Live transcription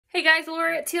Hey guys,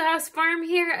 Laura at Teal House Farm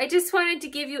here. I just wanted to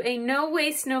give you a No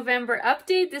Waste November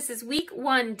update. This is week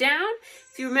 1 down.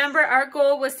 If you remember, our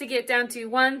goal was to get down to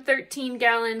 1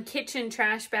 13-gallon kitchen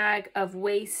trash bag of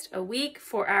waste a week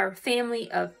for our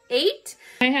family of 8.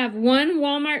 I have one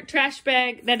Walmart trash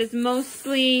bag that is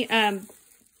mostly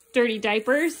dirty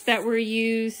diapers that were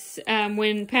used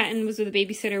when Patton was with a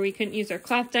babysitter. We couldn't use our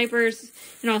cloth diapers,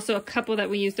 and also a couple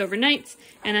that we used overnights.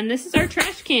 And then this is our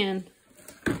trash can.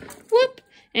 Whoop!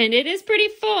 And it is pretty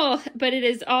full, but it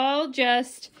is all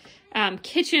just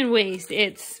kitchen waste.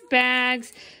 It's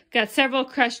bags, got several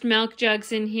crushed milk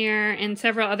jugs in here, and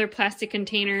several other plastic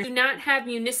containers. Do not have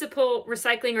municipal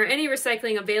recycling or any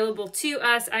recycling available to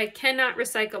us. I cannot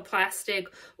recycle plastic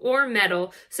or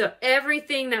metal, so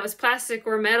everything that was plastic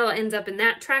or metal ends up in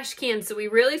that trash can. So we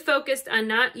really focused on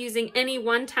not using any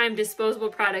one-time disposable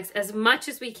products as much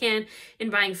as we can in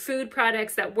buying food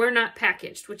products that were not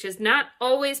packaged, which is not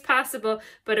always possible,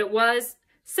 but it was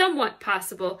somewhat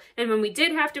possible. And when we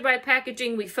did have to buy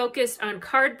packaging, we focused on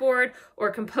cardboard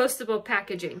or compostable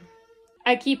packaging.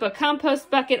 I keep a compost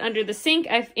bucket under the sink.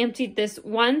 I've emptied this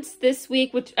once this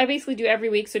week, which I basically do every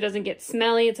week so it doesn't get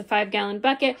smelly. It's a 5-gallon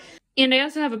bucket. And I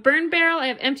also have a burn barrel. I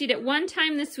have emptied it one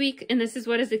time this week, and this is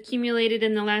what has accumulated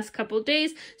in the last couple of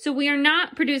days. So we are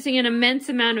not producing an immense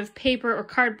amount of paper or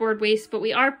cardboard waste, but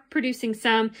we are producing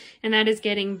some, and that is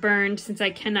getting burned since I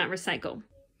cannot recycle.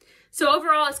 So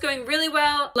overall, it's going really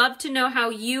well. Love to know how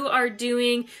you are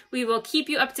doing. We will keep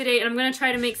you up to date. I'm going to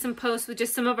try to make some posts with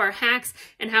just some of our hacks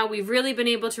and how we've really been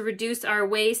able to reduce our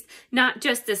waste, not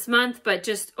just this month, but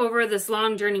just over this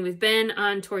long journey we've been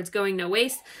on towards going no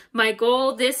waste. My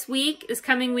goal this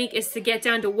coming week, is to get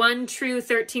down to one true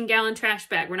 13-gallon trash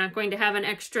bag. We're not going to have an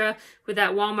extra with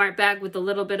that Walmart bag with a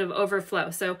little bit of overflow.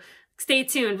 So stay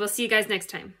tuned. We'll see you guys next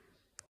time.